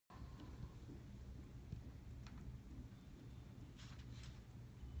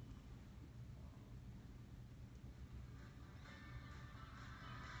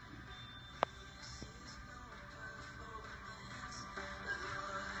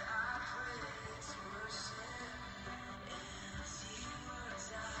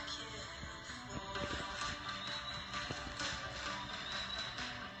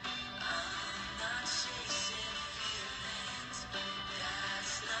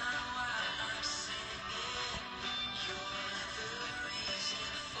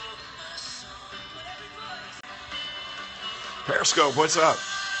Periscope, what's up?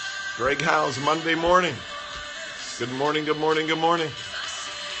 Greg Howes, Monday morning. Good morning, good morning, good morning.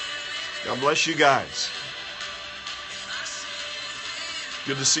 God bless you guys.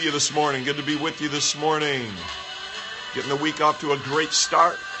 Good to see you this morning. Good to be with you this morning. Getting the week off to a great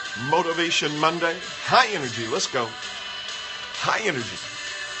start. Motivation Monday. High energy. Let's go. High energy.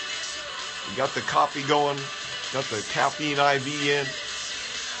 We got the coffee going. Got the caffeine IV in.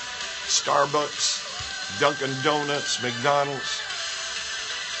 Starbucks, Dunkin' Donuts, McDonald's.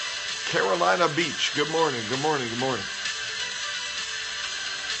 Carolina Beach. Good morning. Good morning. Good morning.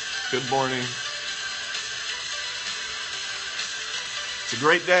 Good morning. It's a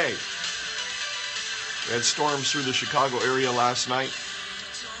great day. We had storms through the Chicago area last night,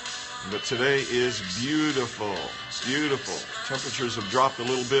 but today is beautiful, beautiful. Temperatures have dropped a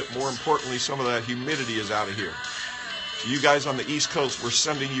little bit. More importantly, some of that humidity is out of here. You guys on the East Coast, we're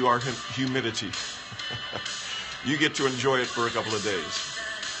sending you our humidity. You get to enjoy it for a couple of days.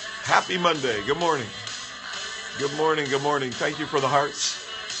 Happy Monday. Good morning. Good morning. Good morning. Thank you for the hearts.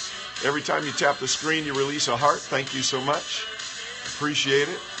 Every time you tap the screen, you release a heart. Thank you so much. Appreciate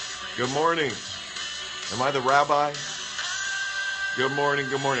it. Good morning. Am I the rabbi? Good morning.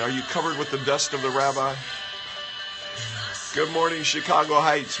 Good morning. Are you covered with the dust of the rabbi? Good morning, Chicago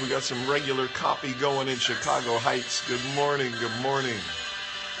Heights. We got some regular copy going in Chicago Heights. Good morning. Good morning.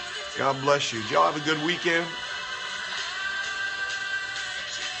 God bless you. Did y'all have a good weekend?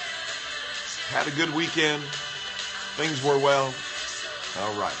 Had a good weekend. Things were well.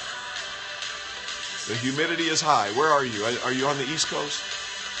 All right. The humidity is high. Where are you? Are you on the East Coast?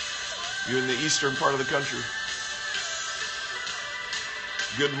 You in the eastern part of the country?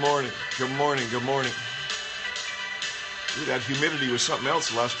 Good morning. Good morning. Good morning. Dude, that humidity was something else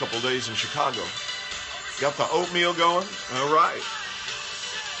the last couple of days in Chicago. Got the oatmeal going? All right.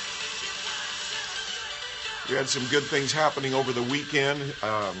 We had some good things happening over the weekend.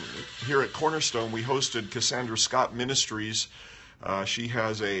 Here at Cornerstone, we hosted Cassandra Scott Ministries. She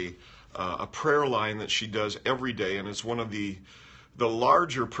has a prayer line that she does every day, and it's one of the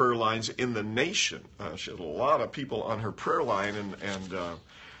larger prayer lines in the nation. She has a lot of people on her prayer line, and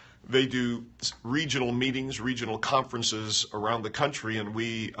they do regional meetings, regional conferences around the country, and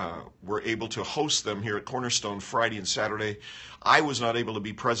we were able to host them here at Cornerstone Friday and Saturday. I was not able to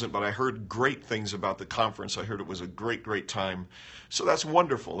be present, but I heard great things about the conference. I heard it was a great, great time. So that's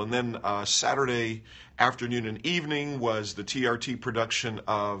wonderful. And then Saturday afternoon and evening was the TRT production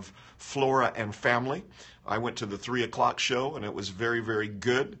of Flora and Family. I went to the 3 o'clock show, and it was very, very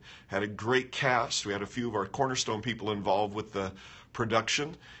good. Had a great cast. We had a few of our Cornerstone people involved with the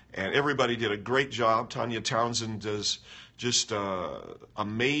production, and everybody did a great job. Tanya Townsend does just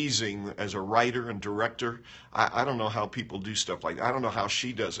amazing as a writer and director. I don't know how people do stuff like that. I don't know how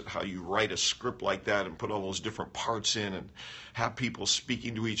she does it, how you write a script like that and put all those different parts in and have people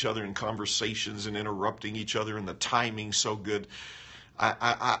speaking to each other in conversations and interrupting each other, and the timing so good.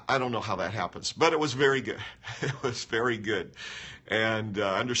 I don't know how that happens, but it was very good. It was very good. And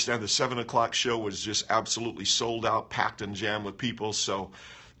I understand the 7 o'clock show was just absolutely sold out, packed and jammed with people. So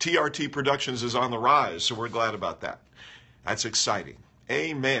TRT Productions is on the rise, so we're glad about that. That's exciting.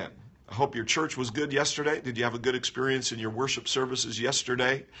 Amen. I hope your church was good yesterday. Did you have a good experience in your worship services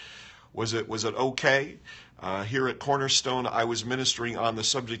yesterday? Was it okay? Here at Cornerstone, I was ministering on the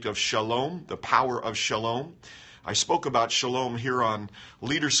subject of shalom, the power of shalom. I spoke about shalom here on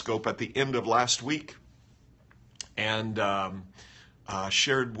Leaderscope at the end of last week, and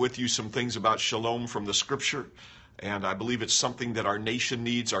shared with you some things about shalom from the scripture. And I believe it's something that our nation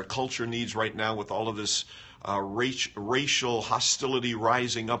needs, our culture needs right now, with all of this racial hostility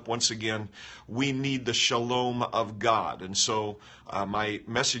rising up once again. We need the shalom of God. And so my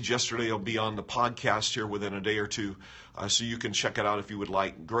message yesterday will be on the podcast here within a day or two. So you can check it out if you would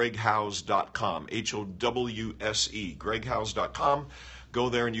like. GregHowes.com, Howse, GregHowes.com. Go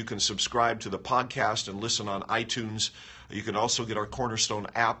there and you can subscribe to the podcast and listen on iTunes. You can also get our Cornerstone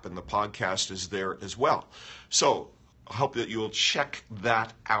app, and the podcast is there as well. So I hope that you'll check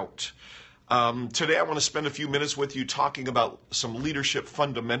that out. Today I want to spend a few minutes with you talking about some leadership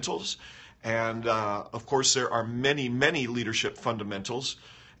fundamentals. And of course there are many, many leadership fundamentals.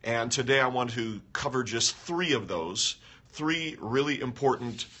 And today I want to cover just 3 of those, 3 really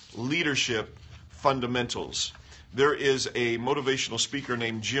important leadership fundamentals. There is a motivational speaker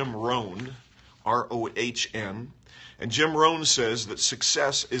named Jim Rohn, R-O-H-N, and Jim Rohn says that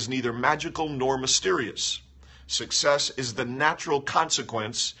success is neither magical nor mysterious. Success is the natural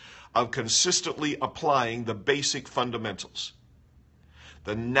consequence of consistently applying the basic fundamentals.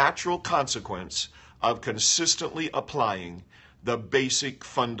 The natural consequence of consistently applying the basic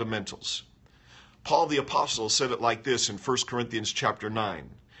fundamentals. Paul the Apostle said it like this in 1 Corinthians chapter 9.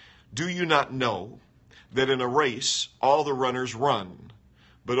 Do you not know that in a race all the runners run,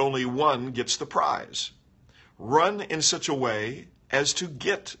 but only one gets the prize? Run in such a way as to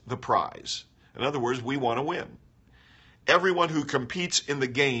get the prize. In other words, we want to win. Everyone who competes in the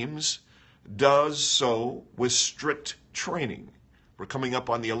games does so with strict training. We're coming up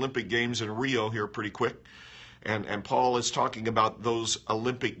on the Olympic Games in Rio here pretty quick. And Paul is talking about those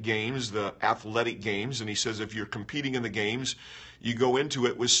Olympic Games, the athletic games. And he says if you're competing in the games, you go into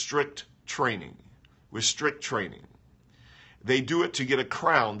it with strict training. With strict training. They do it to get a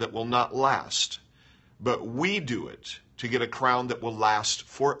crown that will not last. But we do it to get a crown that will last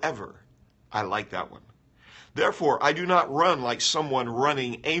forever. I like that one. Therefore, I do not run like someone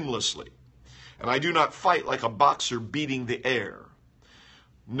running aimlessly. And I do not fight like a boxer beating the air.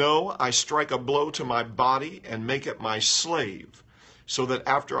 No, I strike a blow to my body and make it my slave, so that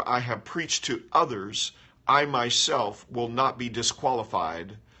after I have preached to others, I myself will not be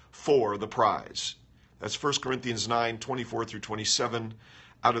disqualified for the prize. That's 1 Corinthians 9, 24 through 27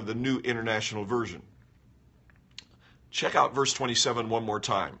 out of the New International Version. Check out verse 27 one more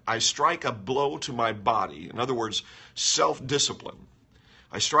time. I strike a blow to my body. In other words, self-discipline.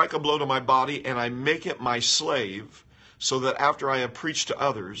 I strike a blow to my body and I make it my slave, so that after I have preached to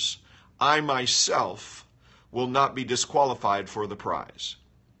others, I myself will not be disqualified for the prize.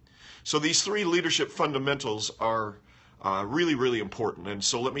 So these three leadership fundamentals are really, really important. And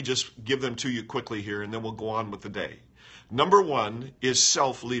so let me just give them to you quickly here, and then we'll go on with the day. Number one is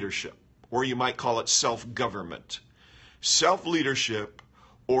self-leadership, or you might call it self-government. Self-leadership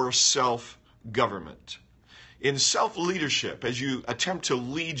or self-government. In self-leadership, as you attempt to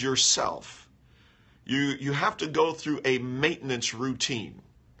lead yourself, you have to go through a maintenance routine,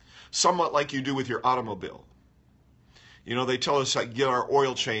 somewhat like you do with your automobile. You know, they tell us that get our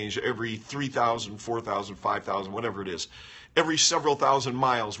oil changed every 3,000, 4,000, 5,000, whatever it is. Every several thousand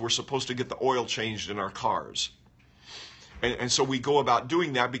miles, we're supposed to get the oil changed in our cars. And so we go about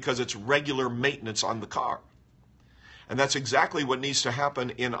doing that because it's regular maintenance on the car. And that's exactly what needs to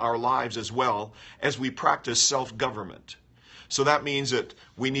happen in our lives as well as we practice self-government. So that means that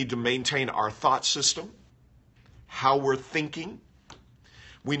we need to maintain our thought system, how we're thinking.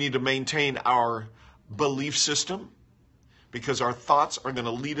 We need to maintain our belief system because our thoughts are going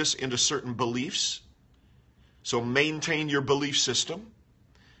to lead us into certain beliefs. So maintain your belief system.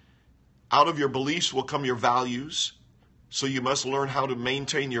 Out of your beliefs will come your values. So you must learn how to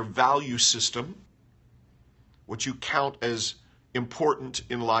maintain your value system, what you count as important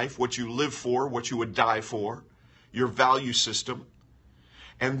in life, what you live for, what you would die for. Your value system.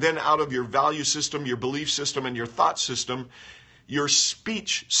 And then out of your value system, your belief system, and your thought system, your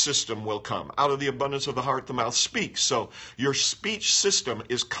speech system will come. Out of the abundance of the heart, the mouth speaks. So your speech system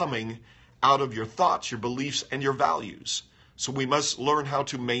is coming out of your thoughts, your beliefs, and your values. So we must learn how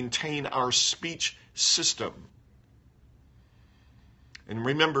to maintain our speech system. And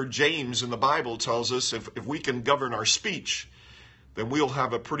remember, James in the Bible tells us if we can govern our speech, then we'll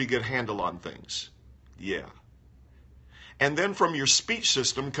have a pretty good handle on things. Yeah. And then from your speech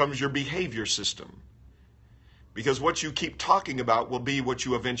system comes your behavior system. Because what you keep talking about will be what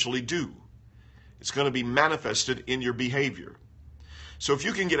you eventually do. It's going to be manifested in your behavior. So if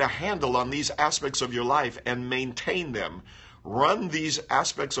you can get a handle on these aspects of your life and maintain them, run these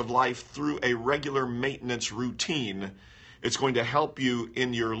aspects of life through a regular maintenance routine, it's going to help you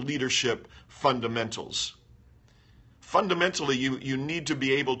in your leadership fundamentals. Fundamentally, you need to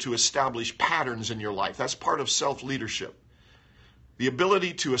be able to establish patterns in your life. That's part of self-leadership. The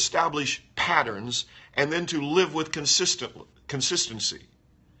ability to establish patterns and then to live with consistency.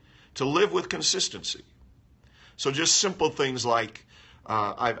 To live with consistency. So just simple things like,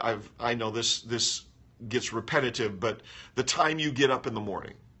 I know this gets repetitive, but the time you get up in the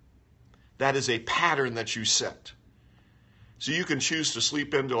morning. That is a pattern that you set. So you can choose to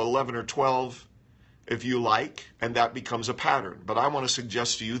sleep into 11 or 12 if you like, and that becomes a pattern. But I want to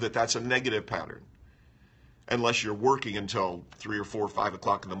suggest to you that that's a negative pattern. Unless you're working until 3 or 4 or 5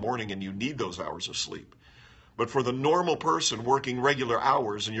 o'clock in the morning and you need those hours of sleep. But for the normal person working regular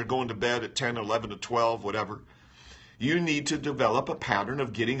hours and you're going to bed at 10, 11 to 12, whatever, you need to develop a pattern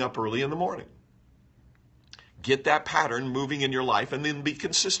of getting up early in the morning. Get that pattern moving in your life and then be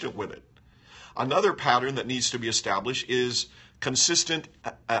consistent with it. Another pattern that needs to be established is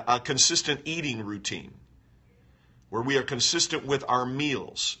a consistent eating routine where we are consistent with our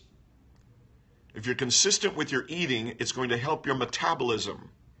meals. If you're consistent with your eating, it's going to help your metabolism.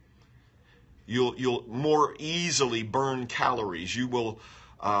 You'll more easily burn calories. You will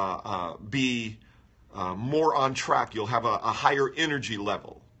be more on track. You'll have a higher energy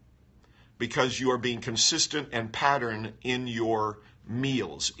level because you are being consistent and patterned in your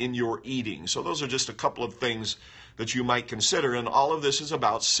meals, in your eating. So those are just a couple of things that you might consider, and all of this is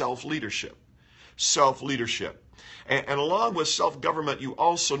about self-leadership. Self-leadership. And along with self-government, you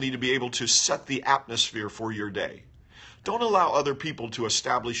also need to be able to set the atmosphere for your day. Don't allow other people to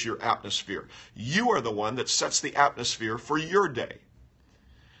establish your atmosphere. You are the one that sets the atmosphere for your day.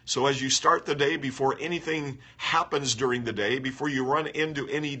 So as you start the day, before anything happens during the day, before you run into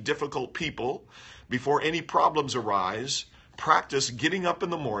any difficult people, before any problems arise, practice getting up in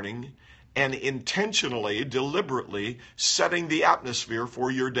the morning and intentionally, deliberately setting the atmosphere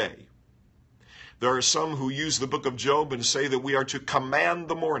for your day. There are some who use the book of Job and say that we are to command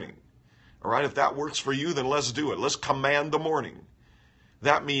the morning. All right, if that works for you, then let's do it. Let's command the morning.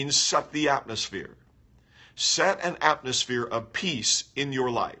 That means set the atmosphere. Set an atmosphere of peace in your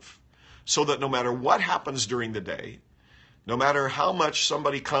life so that no matter what happens during the day, no matter how much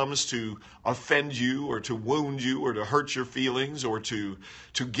somebody comes to offend you or to wound you or to hurt your feelings or to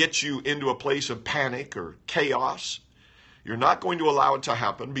get you into a place of panic or chaos, you're not going to allow it to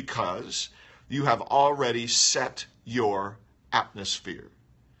happen because you have already set your atmosphere.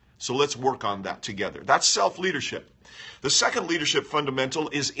 So let's work on that together. That's self-leadership. The second leadership fundamental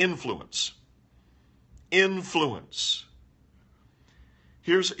is influence. Influence.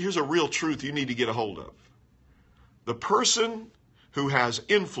 Here's a real truth you need to get a hold of. The person who has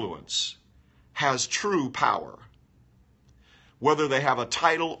influence has true power, whether they have a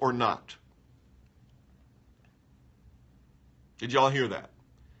title or not. Did y'all hear that?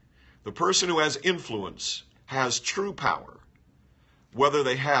 The person who has influence has true power, whether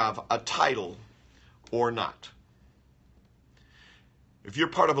they have a title or not. If you're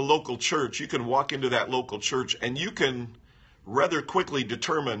part of a local church, you can walk into that local church and you can rather quickly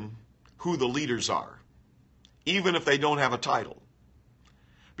determine who the leaders are, even if they don't have a title,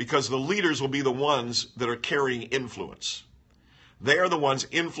 because the leaders will be the ones that are carrying influence. They are the ones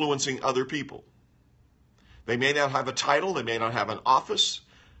influencing other people. They may not have a title, they may not have an office,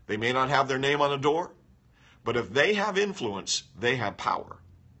 they may not have their name on a door, but if they have influence, they have power.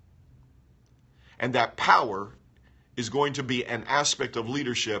 And that power is going to be an aspect of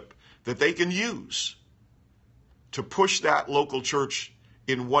leadership that they can use to push that local church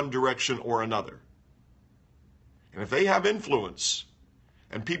in one direction or another. And if they have influence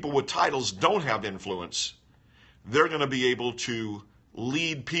and people with titles don't have influence, they're going to be able to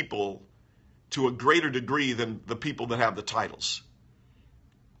lead people to a greater degree than the people that have the titles.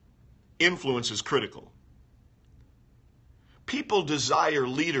 Influence is critical. People desire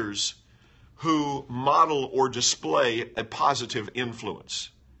leaders who model or display a positive influence.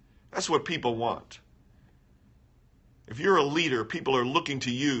 That's what people want. If you're a leader, people are looking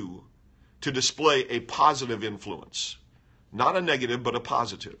to you to display a positive influence. Not a negative, but a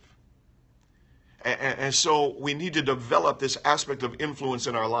positive. And so we need to develop this aspect of influence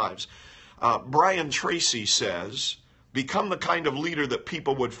in our lives. Brian Tracy says, become the kind of leader that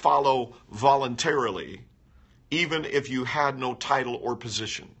people would follow voluntarily, even if you had no title or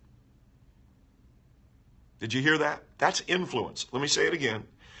position. Did you hear that? That's influence. Let me say it again.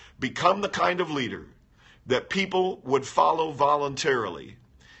 Become the kind of leader that people would follow voluntarily,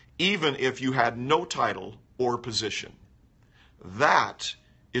 even if you had no title or position. That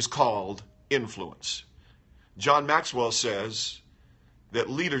is called influence. John Maxwell says that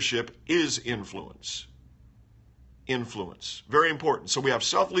leadership is influence. Influence. Very important. So we have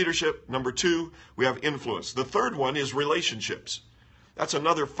self-leadership. Number 2, we have influence. The third one is relationships. That's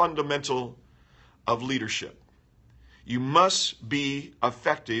another fundamental of leadership. You must be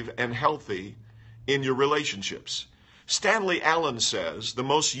effective and healthy in your relationships. Stanley Allen says the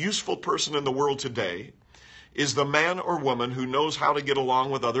most useful person in the world today is the man or woman who knows how to get along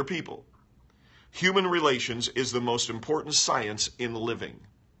with other people. Human relations is the most important science in living.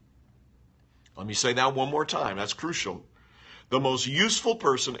 Let me say that one more time. That's crucial. The most useful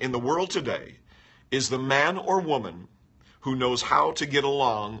person in the world today is the man or woman who knows how to get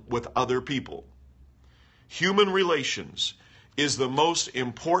along with other people. Human relations is the most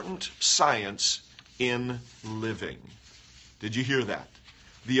important science in living. Did you hear that?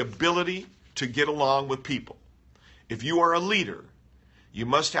 The ability to get along with people. If you are a leader, you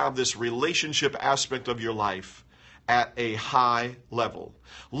must have this relationship aspect of your life at a high level.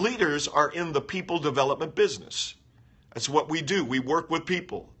 Leaders are in the people development business. That's what we do. We work with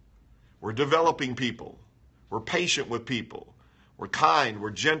people. We're developing people. We're patient with people. We're kind. We're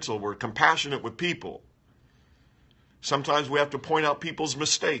gentle. We're compassionate with people. Sometimes we have to point out people's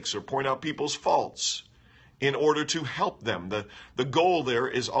mistakes or point out people's faults in order to help them. The goal there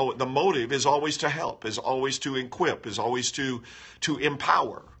is, the motive is always to help, is always to equip, is always to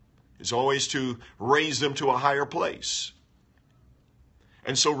empower. It's always to raise them to a higher place.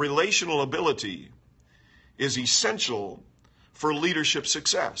 And so relational ability is essential for leadership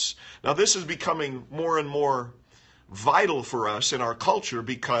success. Now, this is becoming more and more vital for us in our culture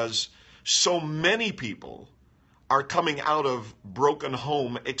because so many people are coming out of broken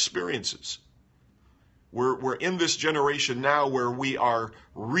home experiences. We're in this generation now where we are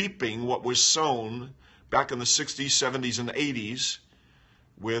reaping what was sown back in the 60s, 70s, and 80s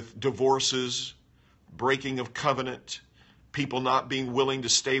with divorces, breaking of covenant, people not being willing to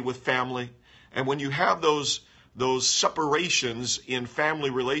stay with family. And when you have those separations in family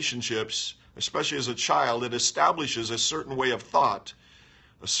relationships, especially as a child, it establishes a certain way of thought,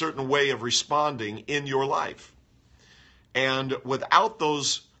 a certain way of responding in your life. And without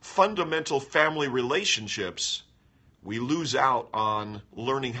those fundamental family relationships, we lose out on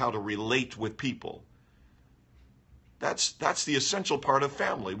learning how to relate with people. That's the essential part of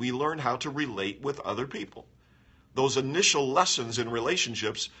family. We learn how to relate with other people. Those initial lessons in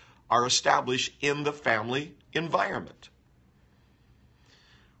relationships are established in the family environment.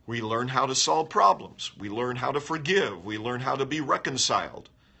 We learn how to solve problems. We learn how to forgive. We learn how to be reconciled.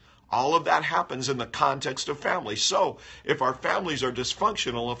 All of that happens in the context of family. So if our families are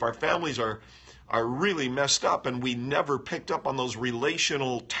dysfunctional, if our families are really messed up and we never picked up on those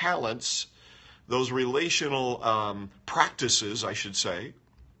relational talents, those relational practices, I should say,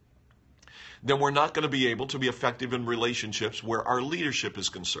 then we're not going to be able to be effective in relationships where our leadership is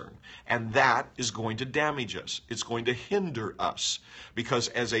concerned. And that is going to damage us. It's going to hinder us. Because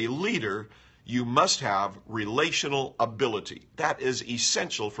as a leader, you must have relational ability. That is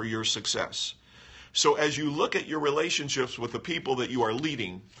essential for your success. So as you look at your relationships with the people that you are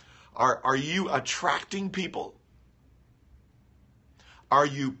leading, are you attracting people? Are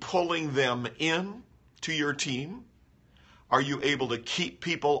you pulling them in to your team? Are you able to keep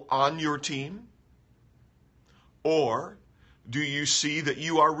people on your team? Or do you see that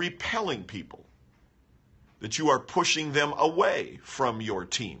you are repelling people? That you are pushing them away from your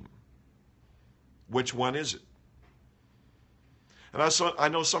team? Which one is it? And I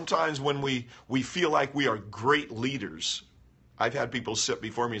know sometimes when we feel like we are great leaders, I've had people sit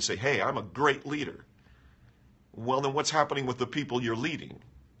before me and say, hey, I'm a great leader. Well, then what's happening with the people you're leading?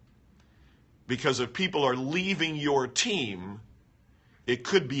 Because if people are leaving your team, it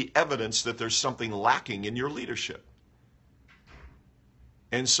could be evidence that there's something lacking in your leadership.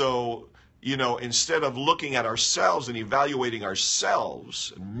 And so, instead of looking at ourselves and evaluating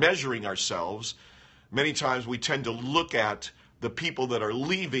ourselves, and measuring ourselves, many times we tend to look at the people that are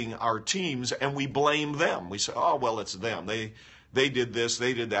leaving our teams and we blame them. We say, oh, well, it's them. They did this,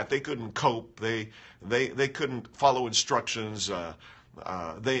 they did that. They couldn't cope. They couldn't follow instructions.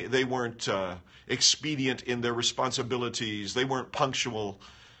 They weren't expedient in their responsibilities. They weren't punctual,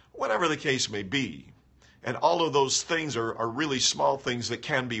 whatever the case may be. And all of those things are really small things that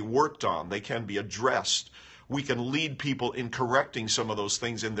can be worked on. They can be addressed. We can lead people in correcting some of those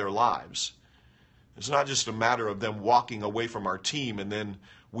things in their lives. It's not just a matter of them walking away from our team and then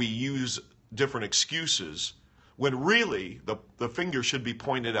we use different excuses when really the finger should be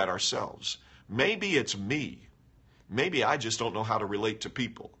pointed at ourselves. Maybe it's me. Maybe I just don't know how to relate to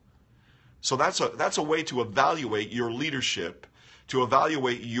people. So that's a way to evaluate your leadership, to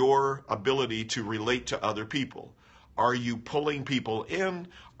evaluate your ability to relate to other people. Are you pulling people in?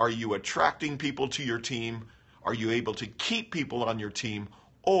 Are you attracting people to your team? Are you able to keep people on your team?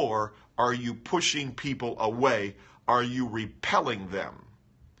 Or are you pushing people away? Are you repelling them?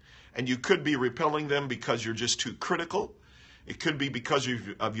 And you could be repelling them because you're just too critical. It could be because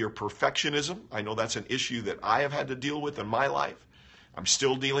of your perfectionism. I know that's an issue that I have had to deal with in my life. I'm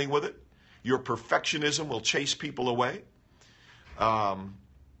still dealing with it. Your perfectionism will chase people away.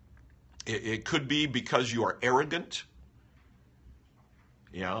 It could be because you are arrogant.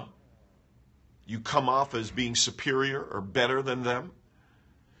 Yeah. You come off as being superior or better than them.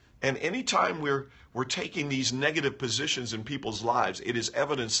 And anytime we're taking these negative positions in people's lives, it is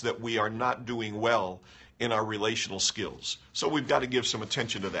evidence that we are not doing well in our relational skills. So we've got to give some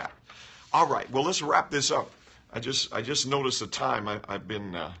attention to that. All right, well, let's wrap this up. I just noticed the time. I've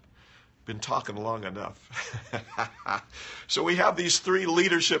been talking long enough. So we have these 3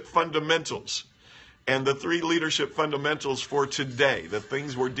 leadership fundamentals. And the 3 leadership fundamentals for today, the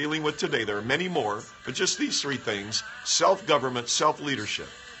things we're dealing with today, there are many more, but just these 3 things: self-government, self-leadership.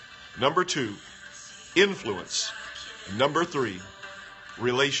 Number 2, influence. Number 3,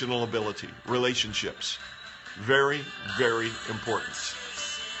 relational ability, relationships. Very, very important.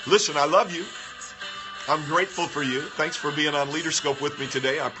 Listen, I love you. I'm grateful for you. Thanks for being on Leaderscope with me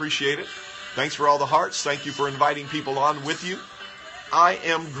today. I appreciate it. Thanks for all the hearts. Thank you for inviting people on with you. I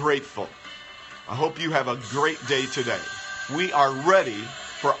am grateful. I hope you have a great day today. We are ready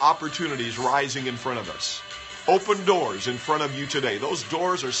for opportunities rising in front of us. Open doors in front of you today. Those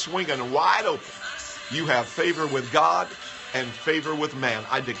doors are swinging wide open. You have favor with God and favor with man.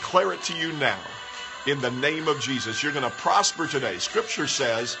 I declare it to you now in the name of Jesus. You're going to prosper today. Scripture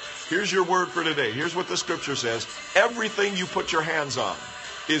says, here's your word for today. Here's what the scripture says. Everything you put your hands on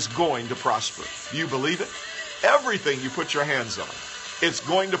is going to prosper. You believe it? Everything you put your hands on, it's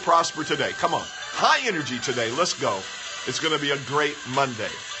going to prosper today. Come on. High energy today. Let's go. It's going to be a great Monday.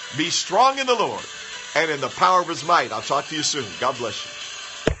 Be strong in the Lord and in the power of his might. I'll talk to you soon. God bless you.